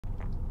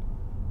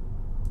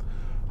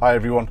Hi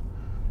everyone,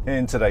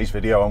 in today's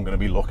video I'm going to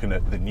be looking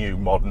at the new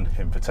modern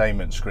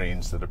infotainment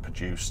screens that are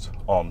produced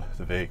on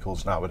the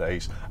vehicles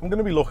nowadays. I'm going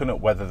to be looking at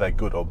whether they're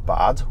good or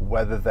bad,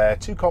 whether they're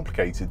too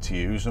complicated to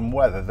use and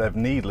whether they've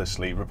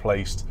needlessly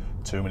replaced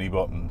too many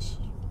buttons.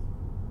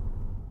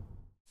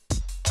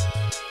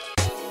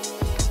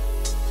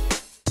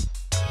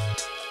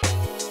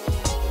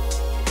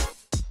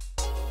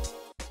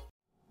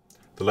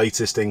 The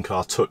latest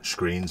in-car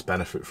touchscreens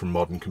benefit from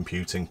modern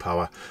computing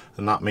power,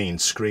 and that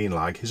means screen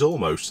lag is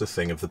almost a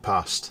thing of the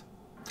past.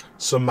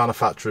 Some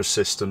manufacturers'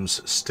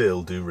 systems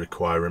still do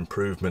require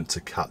improvement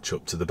to catch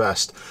up to the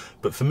best,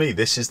 but for me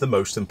this is the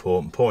most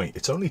important point.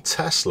 It's only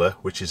Tesla,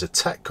 which is a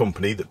tech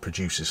company that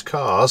produces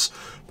cars,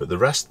 but the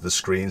rest of the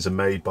screens are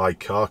made by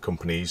car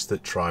companies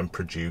that try and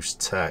produce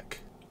tech.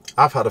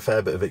 I've had a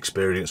fair bit of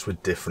experience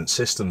with different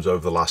systems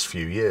over the last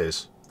few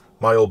years.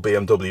 My old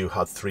BMW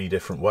had 3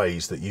 different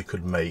ways that you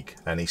could make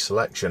any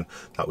selection.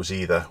 That was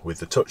either with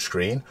the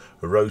touchscreen,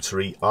 a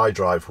rotary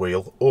iDrive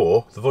wheel,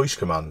 or the voice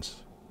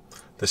commands.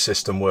 The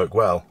system worked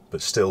well,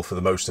 but still for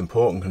the most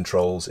important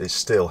controls it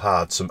still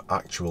had some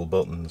actual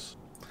buttons.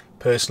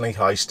 Personally,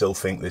 I still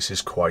think this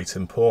is quite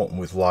important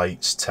with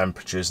lights,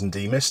 temperatures and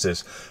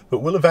demisters, but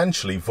will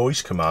eventually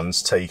voice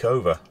commands take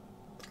over?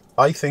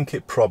 I think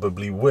it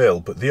probably will,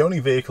 but the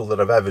only vehicle that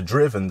I've ever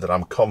driven that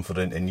I'm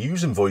confident in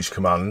using voice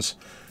commands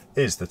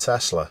is the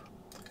Tesla.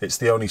 It's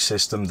the only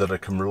system that I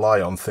can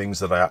rely on things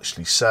that I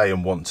actually say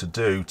and want to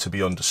do to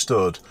be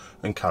understood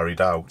and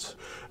carried out.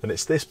 And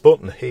it's this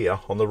button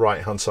here on the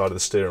right hand side of the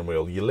steering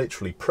wheel. You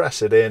literally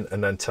press it in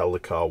and then tell the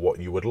car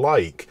what you would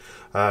like.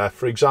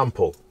 For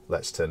example,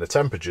 let's turn the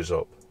temperatures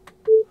up.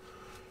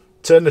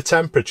 Turn the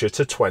temperature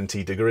to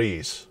 20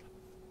 degrees.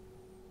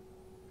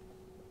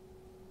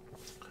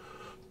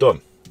 Done.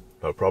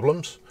 No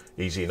problems.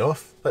 Easy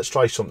enough. Let's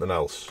try something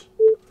else.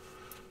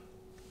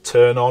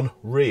 Turn on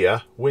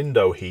rear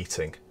window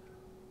heating.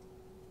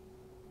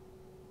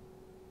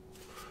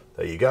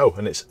 There you go,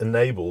 and it's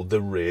enabled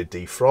the rear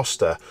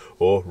defroster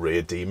or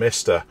rear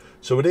demister,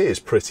 so it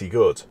is pretty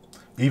good.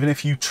 Even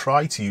if you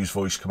try to use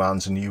voice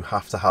commands and you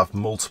have to have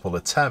multiple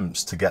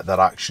attempts to get that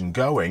action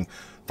going,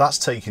 that's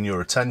taking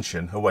your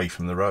attention away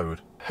from the road.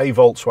 Hey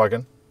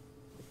Volkswagen.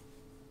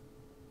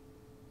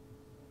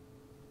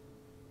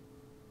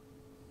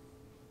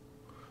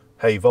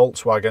 Hey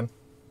Volkswagen.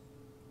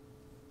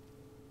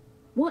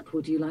 What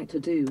would you like to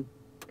do?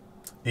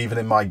 Even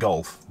in my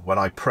Golf, when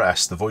I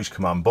press the voice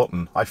command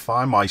button, I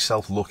find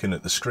myself looking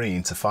at the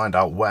screen to find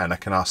out when I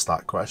can ask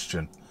that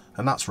question.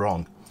 And that's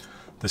wrong.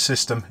 The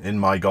system in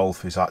my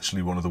Golf is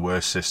actually one of the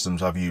worst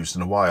systems I've used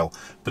in a while,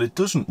 but it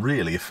doesn't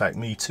really affect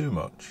me too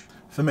much.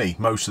 For me,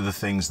 most of the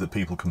things that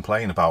people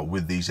complain about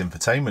with these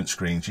infotainment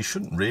screens, you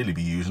shouldn't really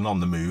be using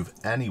on the move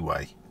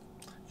anyway.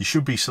 You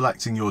should be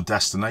selecting your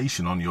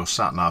destination on your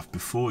sat-nav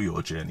before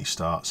your journey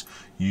starts.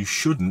 You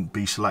shouldn't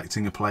be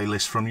selecting a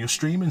playlist from your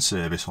streaming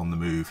service on the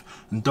move.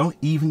 And don't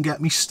even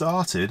get me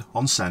started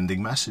on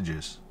sending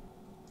messages.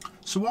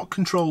 So what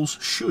controls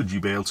should you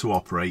be able to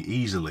operate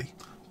easily?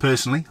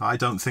 Personally, I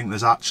don't think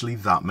there's actually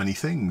that many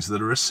things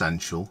that are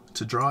essential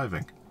to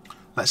driving.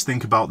 Let's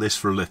think about this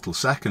for a little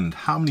second.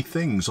 How many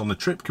things on the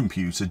trip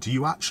computer do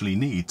you actually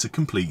need to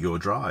complete your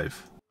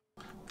drive?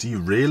 Do you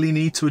really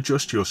need to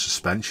adjust your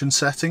suspension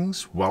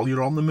settings while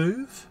you're on the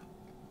move?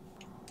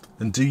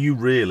 And do you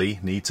really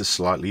need to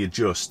slightly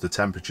adjust the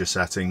temperature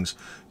settings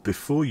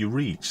before you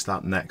reach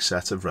that next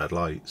set of red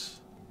lights?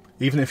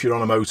 Even if you're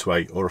on a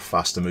motorway or a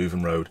faster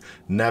moving road,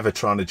 never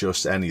try and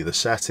adjust any of the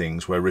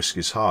settings where risk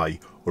is high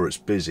or it's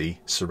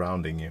busy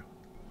surrounding you.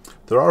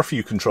 There are a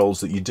few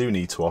controls that you do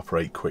need to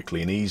operate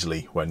quickly and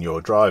easily when you're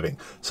driving.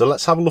 So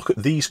let's have a look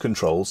at these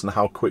controls and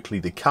how quickly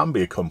they can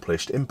be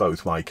accomplished in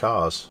both my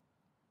cars.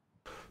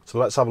 So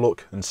let's have a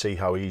look and see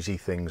how easy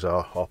things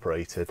are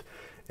operated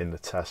in the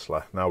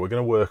Tesla. Now we're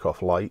going to work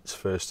off lights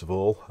first of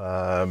all.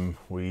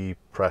 We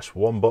press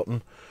one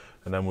button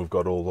and then we've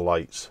got all the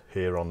lights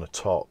here on the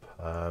top.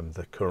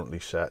 They're currently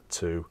set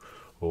to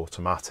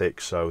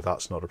automatic, so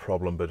that's not a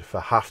problem, but if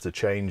I have to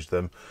change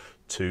them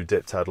to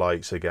dipped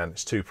headlights, again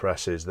it's 2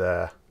 presses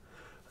there,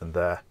 and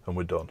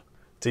we're done.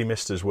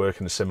 Demisters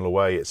work in a similar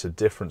way. It's a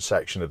different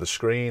section of the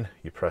screen.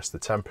 You press the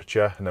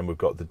temperature and then we've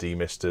got the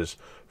demisters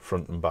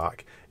front and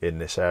back in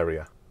this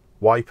area.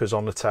 Wipers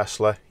on the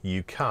Tesla,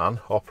 you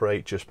can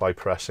operate just by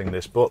pressing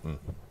this button.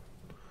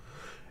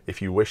 If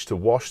you wish to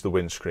wash the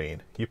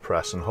windscreen, you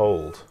press and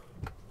hold.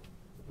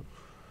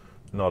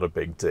 Not a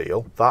big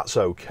deal, that's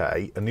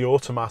okay, and the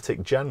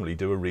automatic generally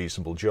do a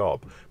reasonable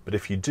job. But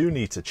if you do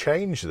need to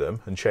change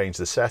them and change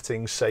the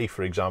settings, say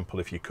for example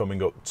if you're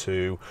coming up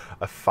to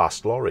a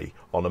fast lorry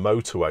on a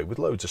motorway with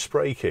loads of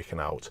spray kicking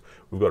out,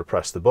 we've got to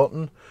press the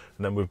button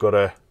and then we've got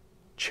to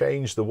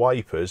change the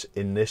wipers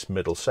in this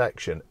middle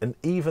section. And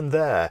even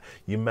there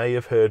you may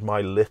have heard my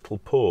little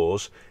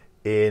pause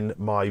in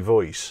my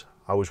voice.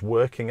 I was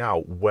working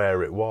out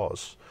where it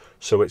was,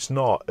 so it's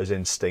not as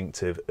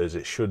instinctive as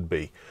it should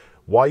be.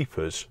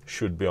 Wipers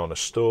should be on a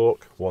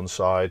stalk, one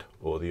side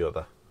or the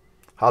other.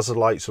 Hazard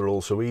lights are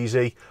also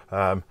easy.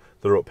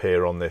 They're up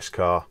here on this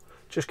car.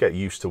 just get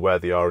used to where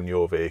they are in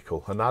your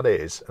vehicle, and that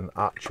is an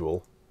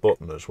actual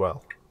button as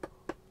well.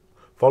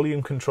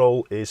 Volume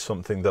control is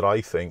something that I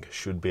think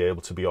should be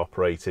able to be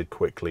operated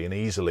quickly and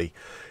easily.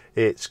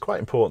 It's quite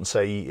important,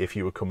 say if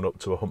you were coming up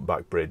to a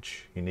humpback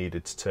bridge, you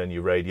needed to turn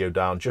your radio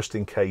down just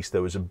in case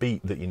there was a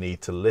beep that you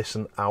need to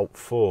listen out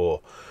for.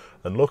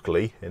 And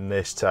luckily in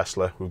this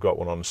Tesla we've got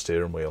one on the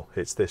steering wheel.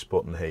 It's this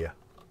button here.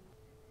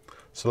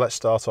 So let's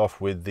start off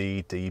with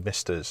the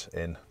demisters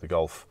in the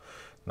Golf.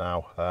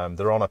 Now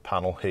they're on a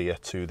panel here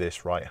to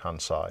this right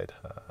hand side.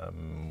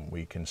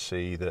 We can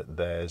see that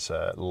there's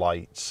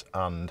lights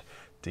and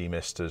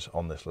demisters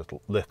on this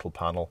little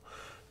panel.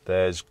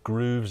 There's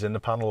grooves in the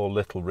panel, or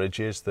little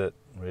ridges, that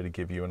really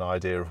give you an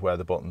idea of where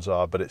the buttons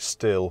are, but it's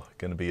still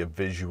going to be a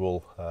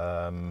visual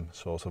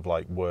sort of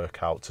like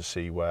workout to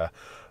see where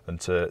and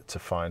to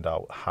find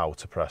out how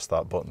to press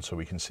that button. So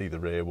we can see the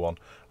rear one.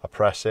 I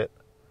press it.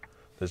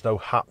 There's no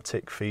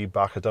haptic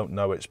feedback. I don't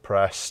know it's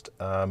pressed,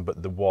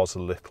 but there was a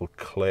little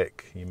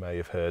click. You may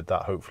have heard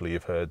that. Hopefully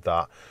you've heard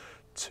that,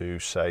 to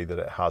say that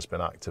it has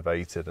been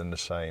activated, and the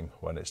same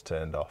when it's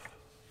turned off.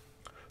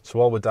 So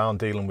while we're down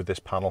dealing with this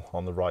panel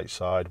on the right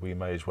side, we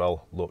may as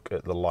well look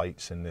at the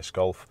lights in this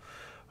Golf,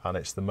 and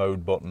it's the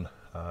mode button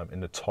in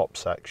the top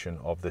section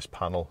of this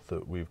panel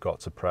that we've got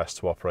to press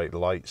to operate the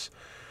lights.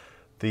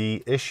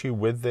 The issue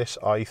with this,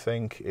 I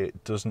think,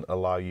 it doesn't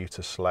allow you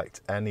to select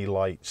any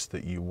lights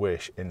that you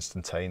wish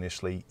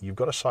instantaneously. You've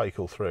got to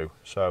cycle through.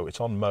 So it's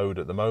on mode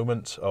at the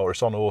moment, or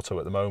it's on auto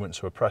at the moment.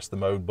 So I press the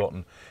mode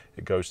button,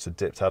 it goes to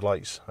dipped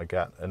headlights. I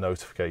get a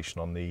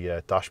notification on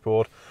the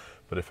dashboard.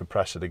 But if I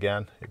press it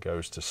again, it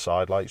goes to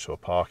side lights or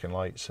parking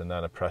lights, and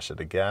then I press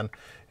it again,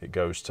 it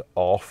goes to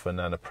off, and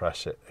then I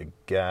press it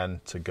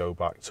again to go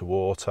back to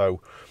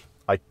auto.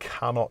 I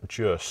cannot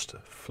just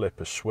flip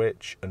a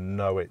switch and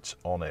know it's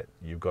on it.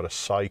 You've got to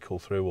cycle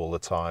through all the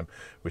time,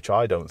 which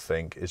I don't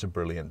think is a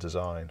brilliant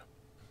design.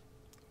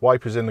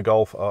 Wipers in the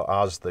Golf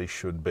are as they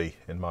should be,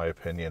 in my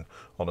opinion,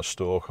 on a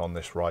stalk on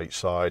this right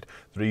side.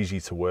 They're easy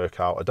to work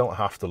out. I don't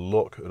have to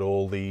look at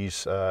all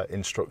these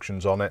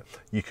instructions on it.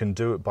 You can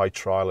do it by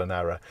trial and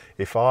error.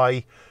 If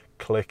I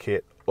click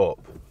it up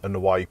and the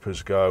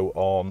wipers go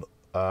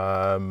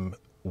on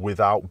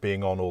without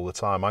being on all the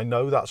time, I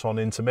know that's on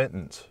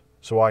intermittent.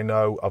 So I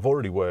know I've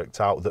already worked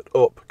out that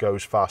up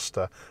goes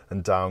faster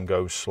and down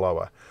goes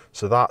slower.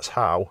 So that's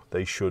how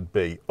they should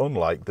be,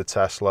 unlike the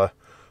Tesla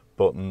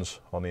buttons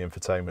on the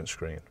infotainment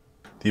screen.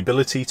 The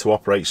ability to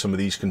operate some of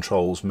these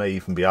controls may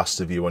even be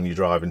asked of you on your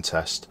driving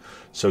test.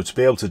 So to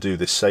be able to do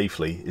this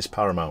safely is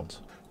paramount.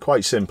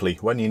 Quite simply,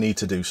 when you need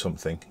to do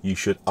something, you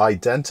should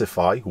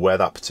identify where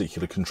that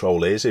particular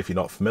control is if you're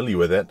not familiar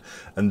with it,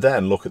 and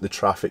then look at the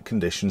traffic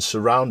conditions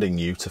surrounding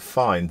you to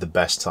find the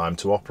best time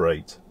to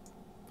operate.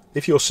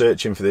 If you're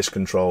searching for this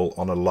control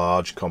on a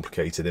large,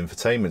 complicated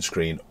infotainment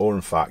screen, or in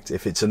fact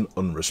if it's an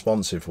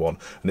unresponsive one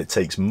and it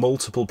takes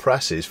multiple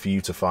presses for you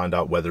to find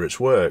out whether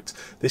it's worked,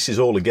 this is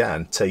all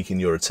again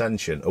taking your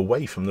attention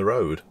away from the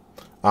road.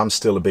 I'm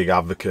still a big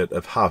advocate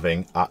of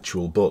having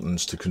actual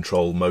buttons to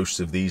control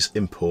most of these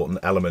important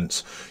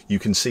elements. You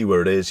can see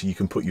where it is, you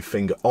can put your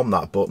finger on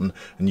that button,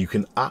 and you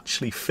can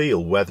actually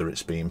feel whether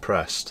it's being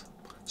pressed.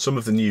 Some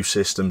of the new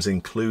systems,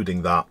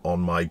 including that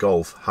on my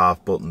Golf,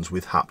 have buttons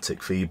with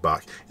haptic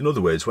feedback. In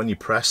other words, when you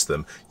press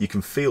them, you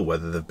can feel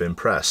whether they've been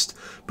pressed.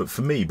 But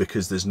for me,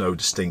 because there's no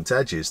distinct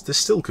edges, they're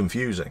still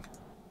confusing.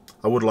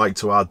 I would like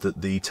to add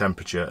that the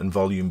temperature and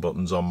volume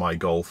buttons on my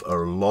Golf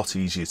are a lot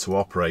easier to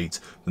operate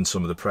than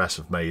some of the press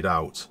have made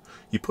out.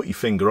 You put your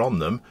finger on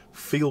them,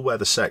 feel where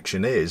the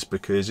section is,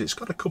 because it's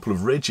got a couple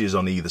of ridges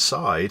on either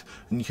side,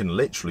 and you can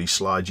literally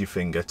slide your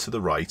finger to the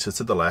right or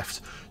to the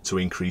left to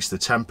increase the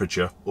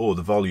temperature or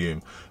the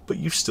volume, but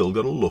you've still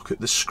got to look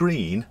at the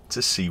screen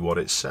to see what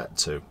it's set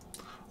to.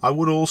 I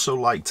would also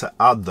like to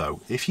add though,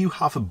 if you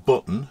have a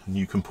button and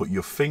you can put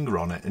your finger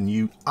on it and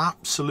you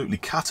absolutely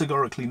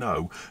categorically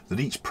know that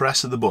each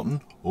press of the button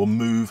or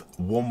move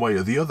one way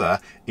or the other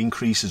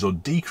increases or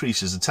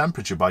decreases the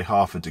temperature by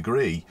half a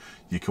degree,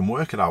 you can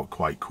work it out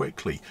quite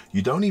quickly.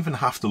 You don't even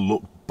have to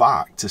look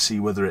back to see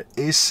whether it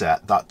is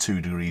set that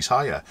 2 degrees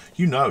higher.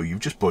 You know, you've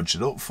just budged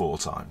it up 4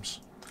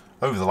 times.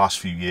 Over the last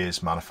few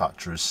years,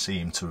 manufacturers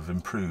seem to have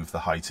improved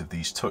the height of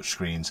these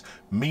touchscreens,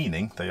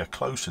 meaning they are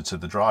closer to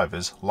the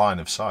driver's line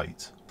of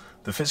sight.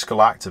 The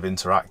physical act of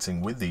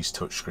interacting with these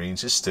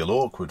touchscreens is still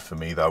awkward for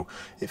me though.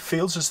 It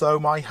feels as though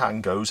my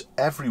hand goes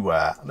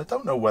everywhere, and I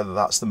don't know whether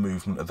that's the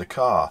movement of the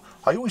car.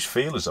 I always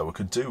feel as though I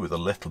could do with a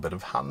little bit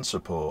of hand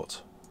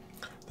support.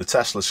 The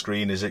Tesla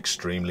screen is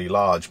extremely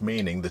large,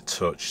 meaning the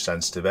touch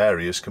sensitive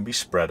areas can be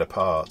spread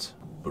apart.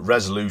 But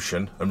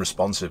resolution and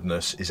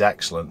responsiveness is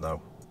excellent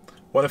though.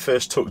 When I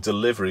first took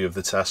delivery of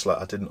the Tesla,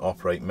 I didn't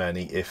operate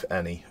many, if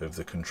any, of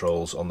the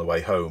controls on the way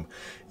home.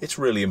 It's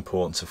really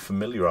important to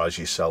familiarise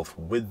yourself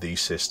with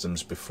these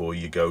systems before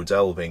you go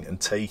delving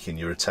and taking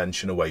your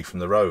attention away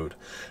from the road.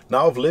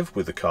 Now I've lived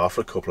with the car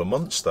for a couple of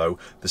months though,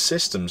 the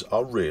systems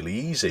are really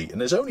easy and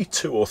there's only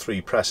 2 or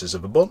 3 presses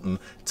of a button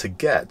to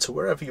get to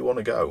wherever you want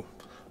to go.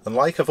 And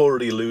like I've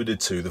already alluded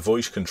to, the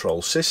voice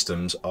control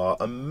systems are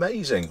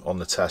amazing on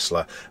the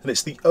Tesla, and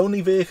it's the only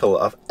vehicle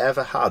I've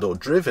ever had or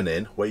driven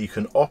in where you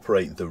can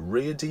operate the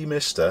rear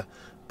demister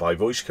by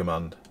voice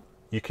command.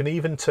 You can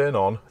even turn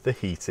on the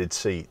heated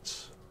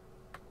seats.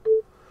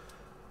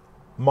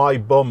 My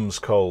bum's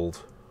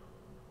cold.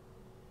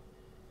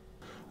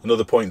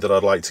 Another point that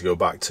I'd like to go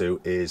back to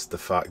is the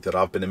fact that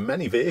I've been in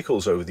many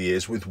vehicles over the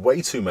years with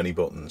way too many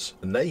buttons,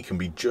 and they can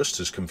be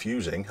just as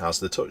confusing as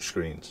the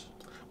touchscreens.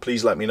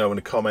 Please let me know in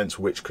the comments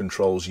which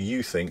controls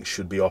you think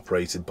should be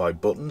operated by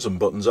buttons and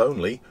buttons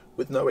only,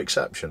 with no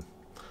exception.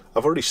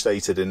 I've already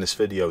stated in this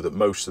video that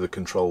most of the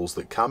controls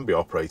that can be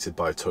operated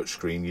by a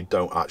touchscreen you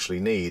don't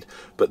actually need,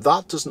 but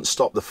that doesn't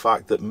stop the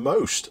fact that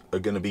most are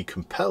going to be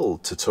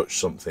compelled to touch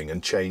something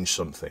and change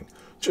something,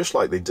 just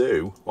like they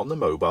do on the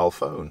mobile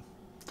phone.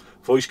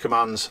 Voice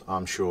commands,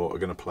 I'm sure, are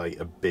going to play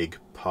a big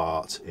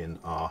part in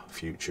our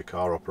future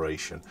car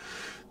operation.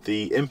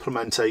 The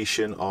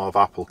implementation of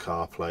Apple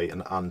CarPlay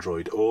and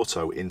Android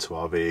Auto into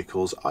our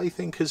vehicles, I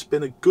think, has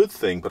been a good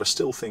thing, but I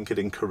still think it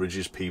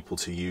encourages people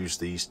to use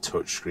these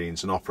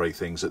touchscreens and operate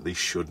things that they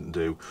shouldn't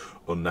do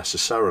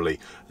unnecessarily.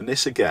 And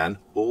this, again,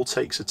 all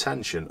takes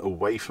attention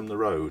away from the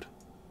road.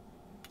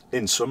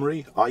 In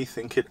summary, I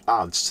think it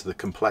adds to the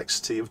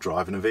complexity of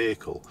driving a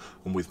vehicle,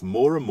 and with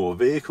more and more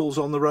vehicles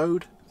on the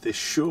road, this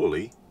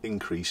surely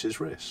increases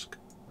risk.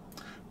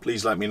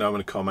 Please let me know in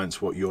the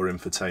comments what your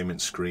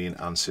infotainment screen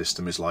and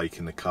system is like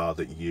in the car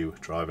that you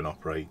drive and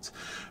operate.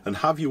 And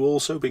have you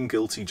also been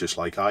guilty, just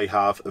like I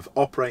have, of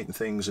operating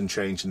things and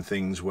changing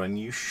things when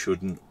you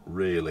shouldn't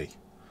really?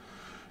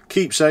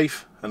 Keep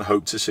safe and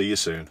hope to see you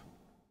soon.